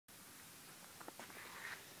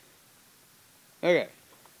Okay.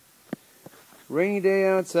 Rainy day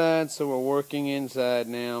outside, so we're working inside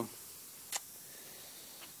now.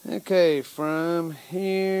 Okay, from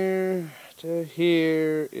here to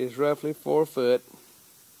here is roughly 4 foot.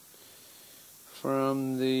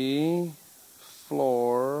 From the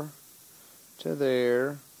floor to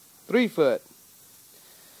there, 3 foot.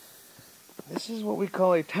 This is what we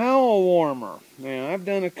call a towel warmer. Now, I've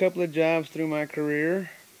done a couple of jobs through my career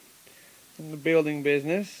in the building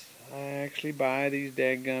business. I actually buy these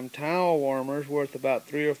daggum towel warmers worth about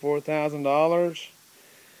 $3,000 or $4,000.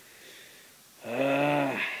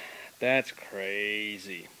 That's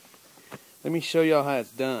crazy. Let me show y'all how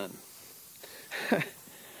it's done.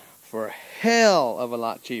 For a hell of a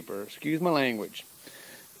lot cheaper. Excuse my language.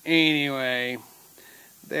 Anyway,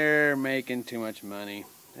 they're making too much money.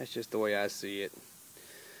 That's just the way I see it.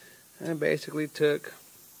 I basically took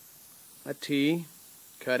a T,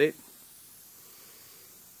 cut it,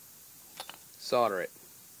 solder it.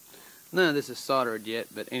 None of this is soldered yet,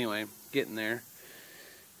 but anyway, getting there.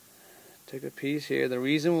 Took a piece here. The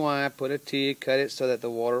reason why I put a T, cut it so that the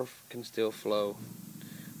water can still flow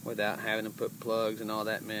without having to put plugs and all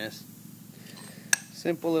that mess.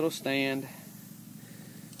 Simple little stand.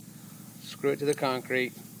 Screw it to the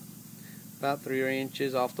concrete. About 3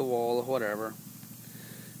 inches off the wall or whatever.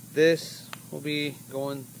 This will be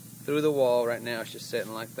going through the wall. Right now it's just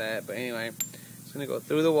sitting like that. But anyway, it's going to go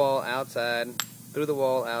through the wall, outside, through the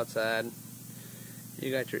wall, outside.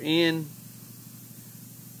 You got your in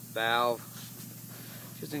valve,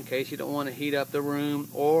 just in case you don't want to heat up the room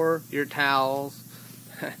or your towels.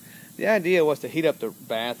 The idea was to heat up the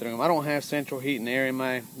bathroom. I don't have central heating there in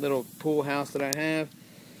my little pool house that I have.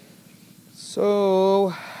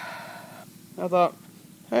 So I thought,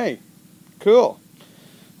 hey, cool.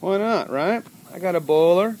 Why not, right? I got a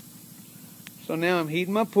boiler. So now I'm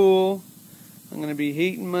heating my pool. I'm going to be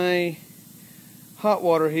heating my hot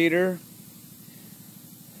water heater.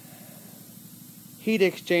 Heat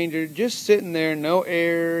exchanger just sitting there, no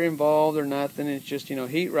air involved or nothing. It's just,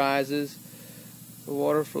 heat rises. The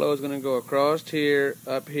water flow is going to go across here,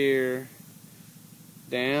 up here,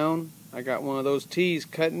 down. I got one of those T's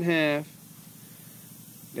cut in half.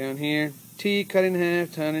 Down here, T cut in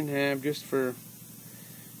half, ton in half, just for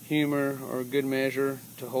humor or good measure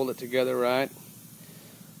to hold it together right.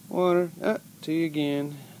 Water, T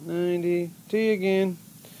again, 90, T again.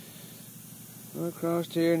 Go across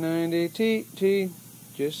here, 90, T,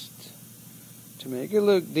 just to make it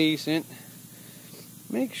look decent.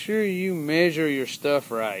 Make sure you measure your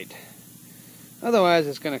stuff right. Otherwise,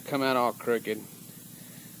 it's going to come out all crooked.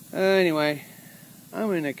 Anyway,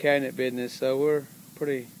 I'm in the cabinet business, so we're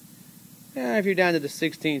pretty... Yeah, if you're down to the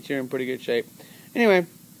 16th, you're in pretty good shape. Anyway,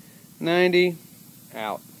 90,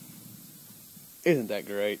 out. Isn't that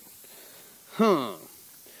great?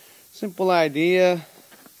 Simple idea.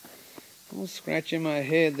 I was scratching my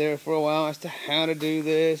head there for a while as to how to do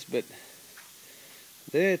this, but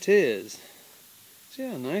there it is. See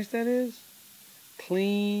how nice that is?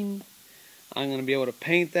 Clean. I'm going to be able to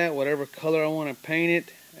paint that whatever color I want to paint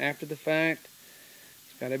it after the fact.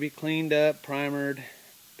 It's got to be cleaned up, primered,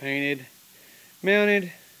 painted,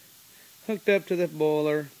 mounted, hooked up to the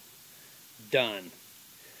boiler. Done.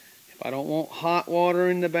 If I don't want hot water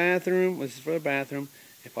in the bathroom, this is for the bathroom.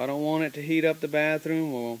 If I don't want it to heat up the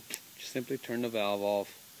bathroom, well, just simply turn the valve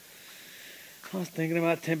off. I was thinking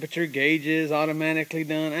about temperature gauges automatically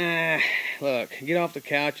done. Look, get off the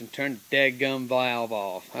couch and turn the daggum valve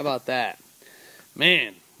off. How about that?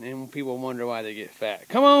 Man, then people wonder why they get fat.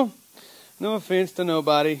 Come on. No offense to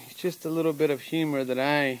nobody. It's just a little bit of humor that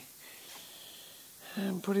I'm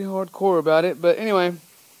pretty hardcore about it. But anyway,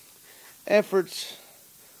 efforts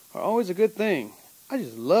are always a good thing. I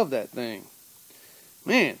just love that thing.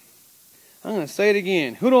 Man, I'm going to say it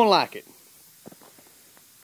again. Who don't like it?